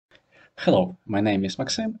Hello, my name is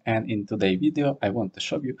Maxim, and in today's video I want to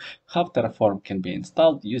show you how Terraform can be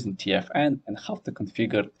installed using tfenv and how to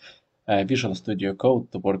configure Visual Studio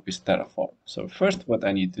Code to work with Terraform. So first what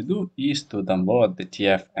I need to do is to download the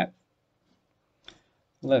tfenv.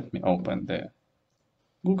 Let me open the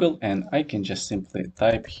Google and I can just simply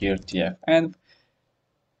type here tfenv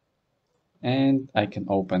and I can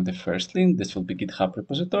open the first link. This will be GitHub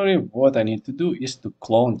repository. What I need to do is to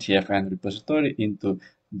clone tfenv repository into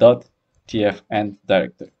 .tfenv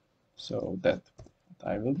directory. So that's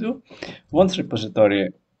what I will do. Once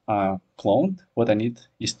repository cloned, what I need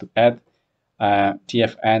is to add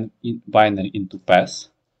tfenv binary into path,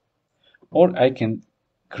 or I can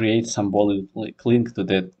create symbolic link to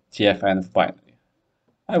the tfenv binary.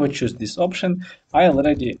 I would choose this option. I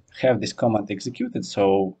already have this command executed,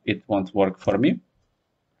 so it won't work for me.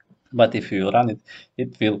 But if you run it,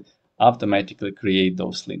 it will automatically create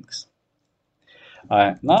those links.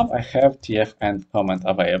 Now I have tfenv command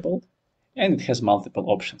available, and it has multiple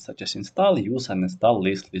options such as install, use, uninstall,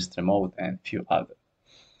 list remote, and few other.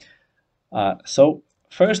 So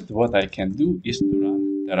first what I can do is to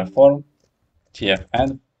run terraform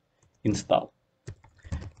tfenv install.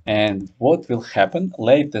 And what will happen,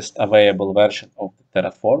 latest available version of the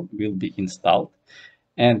Terraform will be installed.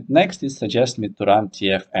 And next it suggests me to run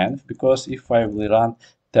tfenv, because if I will run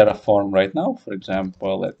Terraform right now, for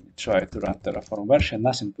example, let me try to run Terraform version,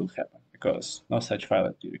 nothing will happen because no such file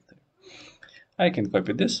or directory. I can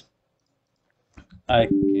copy this. I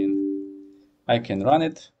can run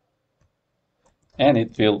it and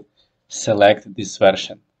it will select this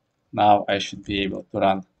version. Now I should be able to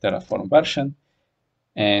run Terraform version.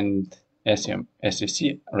 And as you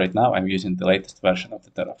see, right now I'm using the latest version of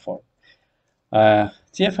the Terraform.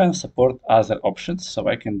 tfenv support other options, so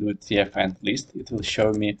I can do tfenv list. It will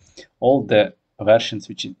show me all the versions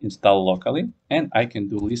which install locally, and I can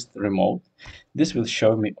do list remote. This will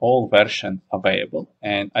show me all versions available,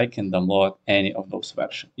 and I can download any of those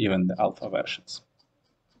versions, even the alpha versions.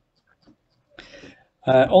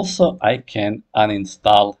 Also, I can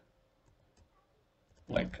uninstall,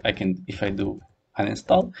 if I do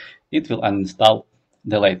uninstall, it will uninstall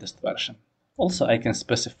the latest version. Also, I can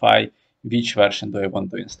specify which version do I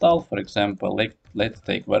want to install. For example, let's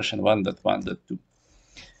take version 1.1.2.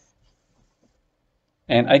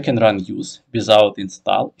 And I can run use without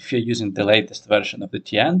install. If you're using the latest version of the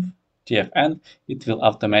tfenv, it will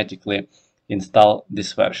automatically install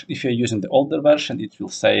this version. If you're using the older version, it will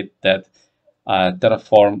say that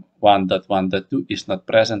Terraform 1.1.2 is not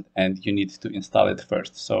present and you need to install it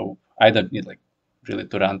first. So I don't need really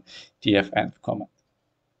to run tfenv command.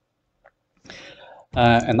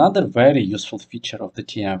 Another very useful feature of the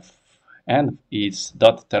tfenv is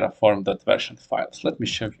 .terraform.version files. Let me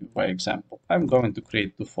show you by example. I'm going to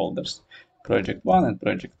create two folders, project 1 and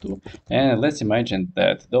project 2. And let's imagine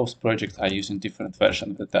that those projects are using different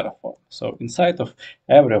versions of the Terraform. So inside of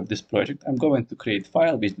every of this project, I'm going to create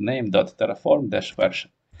file with the name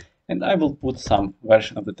 .terraform-version. And I will put some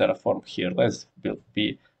version of the Terraform here. Let's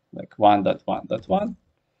be like 1.1.1.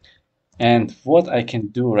 And what I can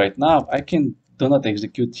do right now, I can do not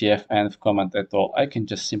execute tfenv command at all. I can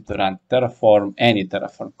just simply run terraform, any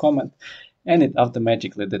terraform command, and it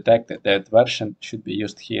automatically detected that version should be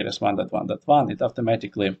used here as 1.1.1. It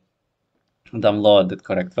automatically download the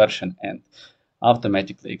correct version and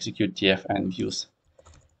automatically execute tfenv use.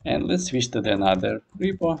 And let's switch to another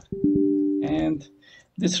repo. And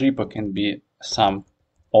this repo can be some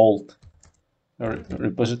old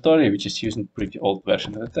repository which is using pretty old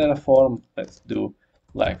version of the Terraform. Let's do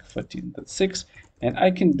like 14.6, and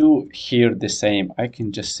I can do here the same. I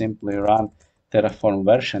can just simply run Terraform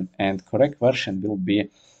version and correct version will be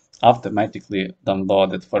automatically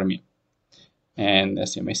downloaded for me. And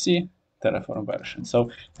as you may see, Terraform version.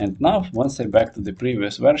 So, and now once I'm back to the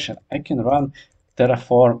previous version, I can run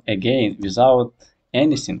Terraform again without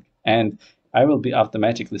anything, and I will be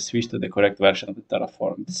automatically switched to the correct version of the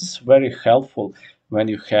Terraform. This is very helpful when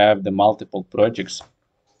you have the multiple projects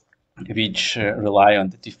which rely on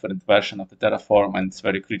the different version of the Terraform, and it's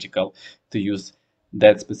very critical to use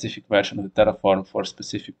that specific version of the Terraform for a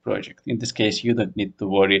specific project. In this case, you don't need to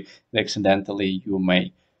worry that accidentally you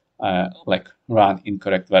may run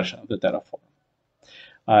incorrect version of the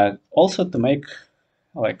Terraform. Also, to make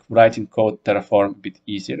writing code Terraform a bit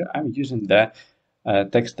easier, I'm using the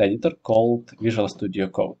text editor called Visual Studio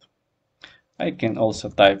Code. I can also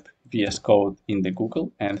type VSCode in the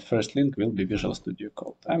Google, and first link will be Visual Studio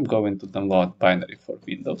Code. I'm going to download binary for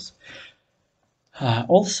Windows.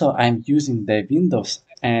 Also, I'm using the Windows,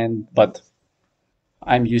 but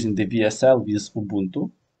I'm using the VSL with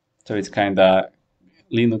Ubuntu, so it's kind of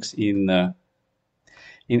Linux in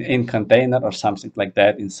in container or something like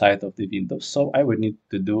that inside of the Windows. So I would need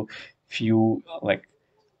to do few like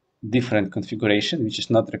different configuration, which is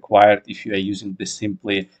not required if you are using this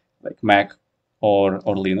simply like Mac or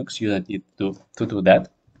Linux. You don't need to do that.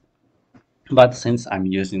 But since I'm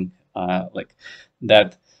using like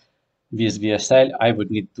that with VSL, I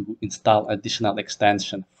would need to install additional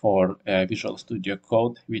extension for Visual Studio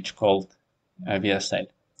Code, which called VSL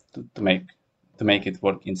to make it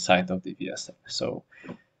work inside of the VSL. So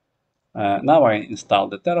now I install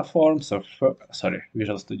the Terraform, so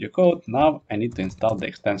Visual Studio Code. Now I need to install the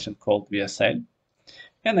extension called VSL.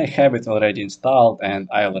 And I have it already installed and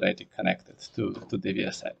I already connected to the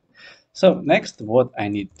VSL. So next, what I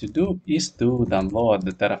need to do is to download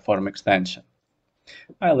the Terraform extension.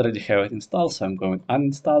 I already have it installed, so I'm going to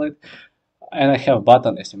uninstall it. And I have a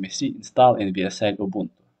button, as you may see, install in VSL Ubuntu.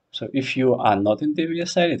 So if you are not in the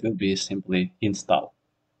VSL, it will be simply install.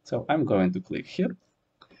 So I'm going to click here.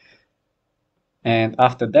 And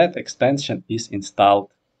after that, extension is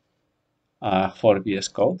installed for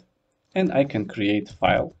VSCode. And I can create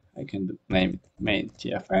file. I can name it main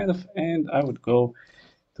tfenv, and I would go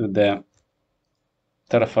to the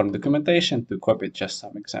Terraform documentation to copy just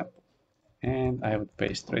some example. And I would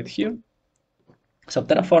paste right here. So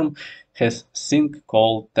Terraform has sync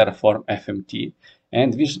called Terraform FMT,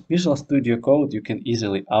 and Visual Studio Code, you can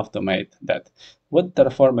easily automate that. What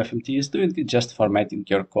Terraform FMT is doing is just formatting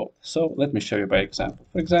your code. So let me show you by example.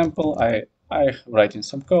 For example, I write in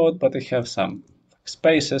some code, but I have some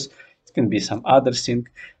spaces. It can be some other sync.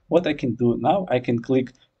 What I can do now, I can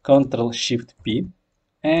click Ctrl-Shift-P,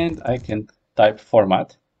 and I can type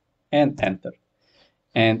format and enter.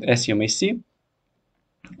 And as you may see,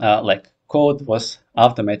 like code was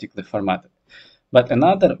automatically formatted. But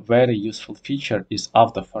another very useful feature is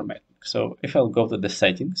auto formatting. So if I'll go to the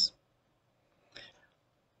settings,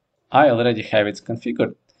 I already have it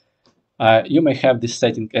configured. You may have this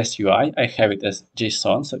setting as UI. I have it as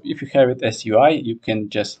JSON. So if you have it as UI, you can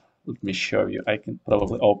just, let me show you. I can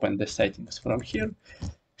probably open the settings from here.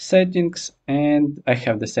 Settings, and I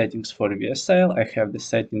have the settings for VSL. I have the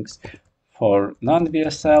settings for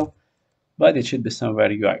non-VSL, but it should be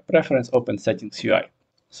somewhere UI. Preference, open settings UI.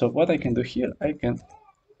 So what I can do here, I can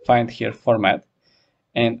find here format,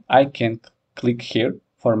 and I can click here,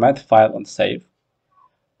 format file and save.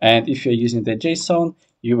 And if you're using the JSON,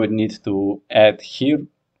 you would need to add here,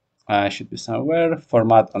 should be somewhere,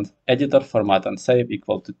 format on editor, format and save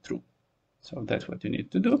equal to true. So that's what you need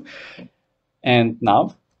to do. And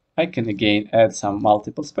now I can again add some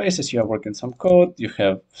multiple spaces. You are working some code, you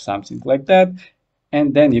have something like that,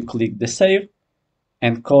 and then you click the save,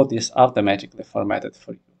 and code is automatically formatted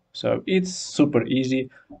for you. So it's super easy.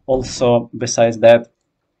 Also, besides that,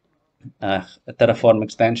 Terraform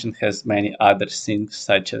extension has many other things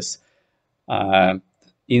such as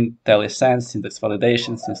IntelliSense, syntax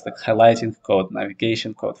validation, syntax highlighting, code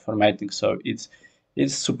navigation, code formatting. So it's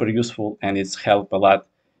super useful and it's helped a lot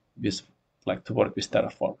with to work with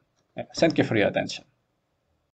Terraform. Thank you for your attention.